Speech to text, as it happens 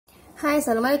Hi,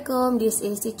 Assalamualaikum. This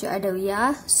is Teacher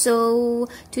Adawiyah. So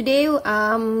today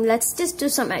let's just do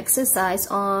some exercise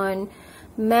on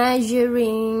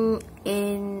measuring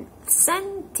in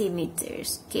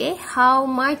centimeters. Okay, how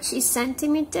much is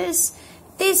centimeters?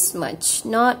 This much,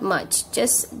 not much,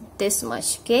 just this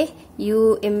much. Okay,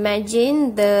 you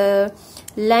imagine the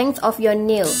length of your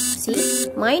nail. See,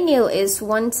 my nail is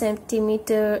 1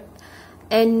 centimeter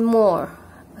and more.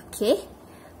 Okay.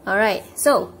 Alright,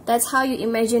 so that's how you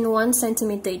imagine 1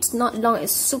 centimeter. It's not long,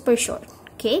 it's super short.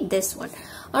 Okay, this one.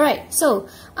 Alright, so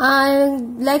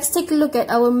let's take a look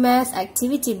at our math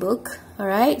activity book.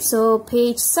 Alright, so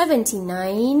page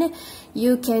 79.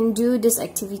 You can do this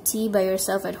activity by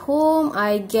yourself at home.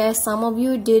 I guess some of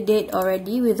you did it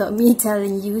already without me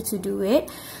telling you to do it.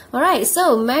 Alright,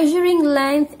 so measuring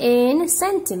length in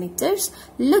centimeters.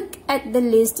 Look at the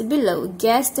list below.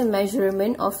 Guess the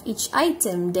measurement of each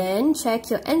item. Then check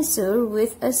your answer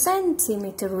with a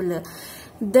centimeter ruler.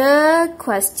 The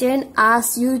question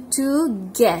asks you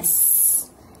to guess.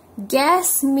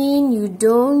 Guess means you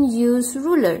don't use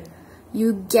ruler.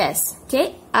 You guess.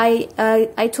 Okay,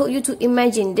 I told you to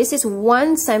imagine. This is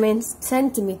 1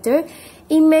 centimeter.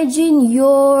 Imagine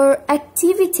your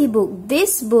activity book.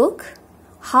 This book,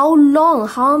 how long,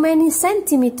 how many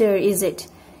centimeter is it?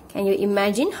 Can you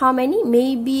imagine how many?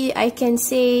 Maybe I can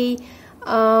say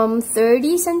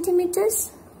 30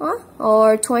 centimeters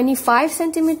or 25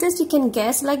 centimeters. You can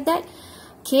guess like that.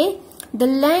 Okay, the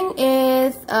length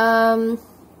is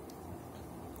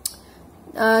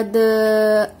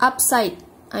the upside,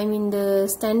 I mean the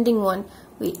standing one.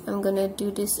 Wait, I'm gonna do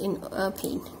this in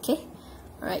paint. Okay,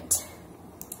 alright,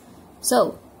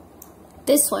 so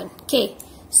this one. Okay,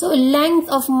 so length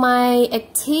of my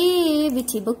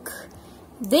activity book.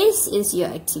 This is your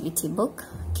activity book.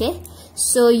 Okay,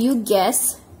 so you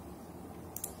guess.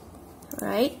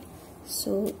 Right,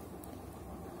 so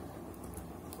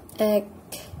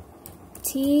activity,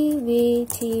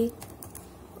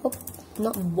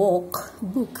 not book.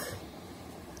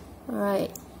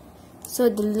 Alright, so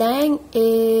the length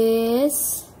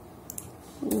is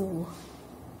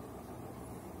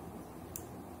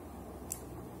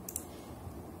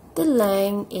the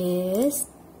length is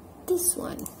this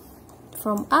one,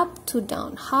 from up to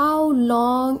down. How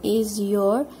long is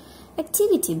your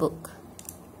activity book?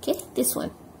 Okay, this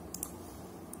one.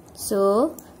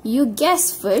 So you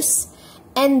guess first,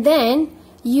 and then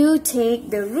you take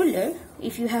the ruler.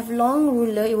 If you have long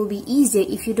ruler, it will be easier.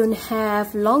 If you don't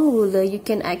have long ruler, you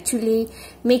can actually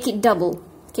make it double.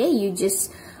 Okay, you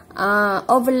just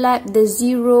overlap the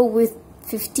 0 with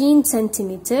 15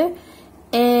 centimeter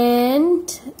and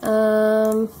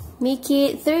make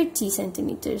it 30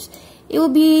 centimeters. It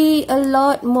will be a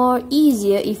lot more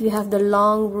easier if you have the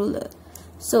long ruler.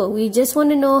 So we just want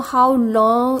to know how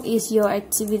long is your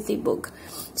activity book.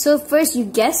 So first you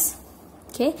guess.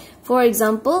 Okay, for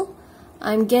example,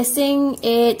 I'm guessing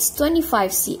it's 25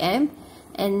 cm,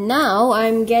 and now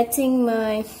I'm getting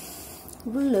my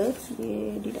ruler.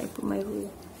 Where did I put my ruler?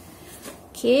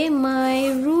 Okay, my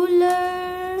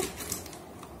ruler.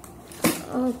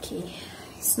 Okay,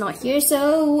 it's not here,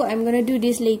 so I'm gonna do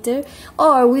this later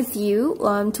or with you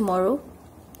tomorrow.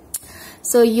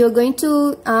 So you're going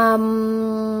to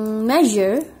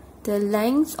measure the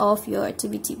length of your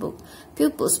activity book,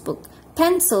 pupil's book.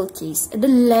 Pencil case, the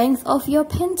length of your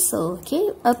pencil.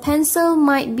 Okay, a pencil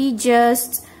might be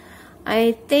just,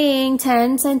 I think,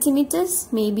 10 centimeters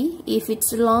maybe if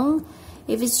it's long.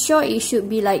 If it's short, it should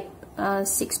be like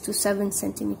 6 to 7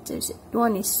 centimeters.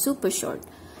 One is super short.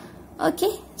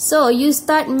 Okay, so you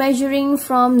start measuring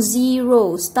from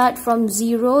 0. Start from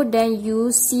 0, then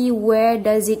you see where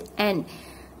does it end.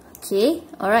 Okay,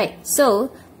 alright,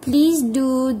 so please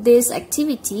do this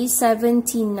activity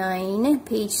 79,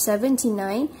 page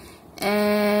 79,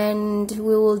 and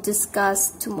we will discuss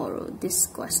tomorrow this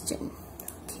question.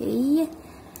 Okay,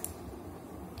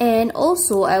 and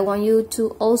also I want you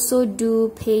to also do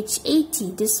page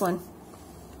 80, this one.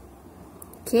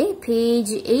 Okay,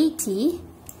 page 80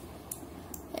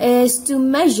 is to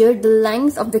measure the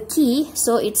length of the key.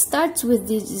 So it starts with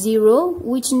the 0.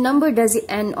 Which number does it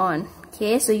end on?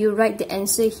 Okay, so you write the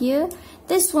answer here.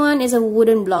 This one is a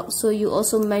wooden block, so you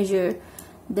also measure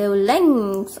the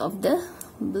length of the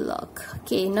block.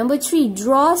 Okay, number 3,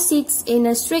 draw seats in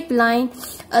a straight line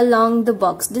along the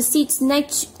box. The seats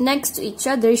next to each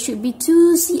other should be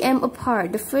 2 cm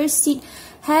apart. The first seat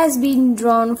has been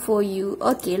drawn for you.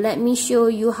 Okay, let me show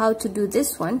you how to do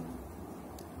this one.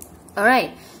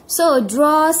 Alright, so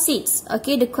draw seats.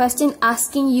 Okay, the question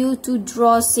asking you to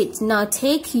draw seats. Now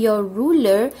take your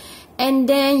ruler, and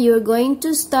then you're going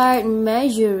to start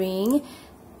measuring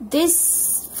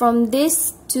this from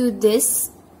this to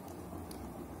this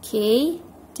Okay,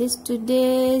 this to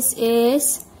this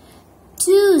is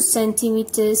 2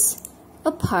 centimeters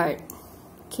apart.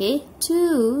 Okay,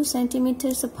 2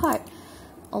 centimeters apart.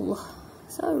 Allah,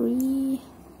 sorry.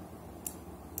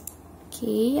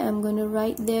 Okay, I'm gonna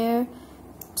write there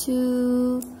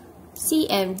 2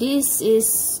 cm.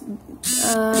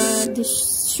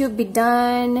 This should be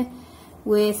done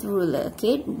with ruler.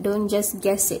 Okay, don't just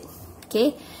guess it.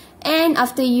 Okay, and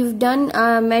after you've done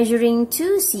measuring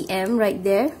 2 cm right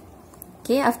there,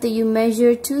 okay, after you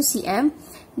measure 2 cm,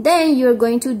 then you're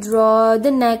going to draw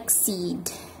the next seed.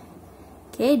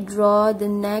 Okay, draw the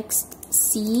next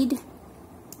seed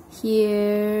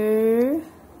here.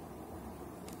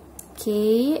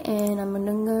 Okay, and I'm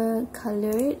gonna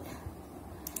color it.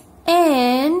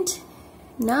 And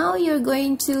now you're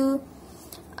going to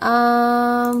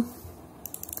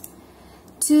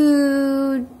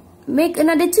make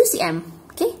another 2 cm.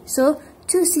 Okay, so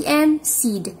 2 cm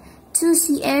seed, 2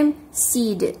 cm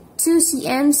seed, 2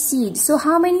 cm seed. So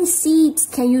how many seeds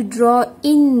can you draw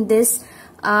in this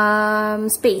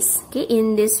space? Okay,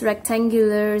 in this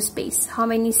rectangular space, how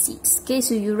many seeds? Okay,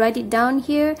 so you write it down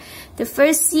here. The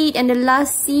first seed and the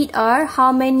last seed are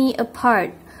how many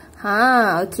apart?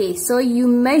 Okay, so you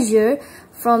measure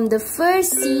from the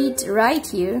first seed right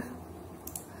here,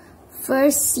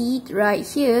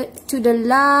 to the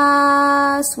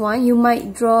last one you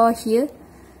might draw here.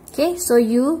 Okay, so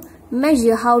you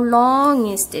measure how long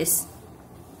is this.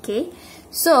 Okay,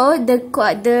 so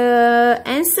the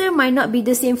answer might not be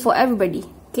the same for everybody.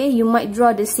 Okay, you might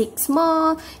draw the seed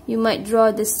small, you might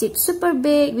draw the seed super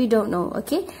big, we don't know.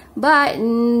 Okay, but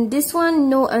this one,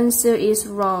 no answer is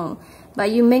wrong,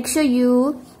 but you make sure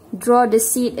you draw the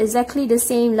seed exactly the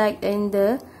same like in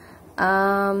the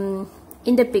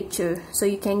picture, so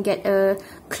you can get a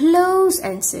close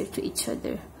answer to each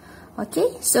other.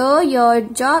 Okay, so your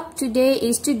job today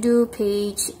is to do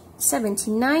page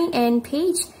 79 and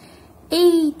page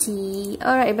 80.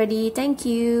 Alright, buddy, thank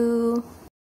you.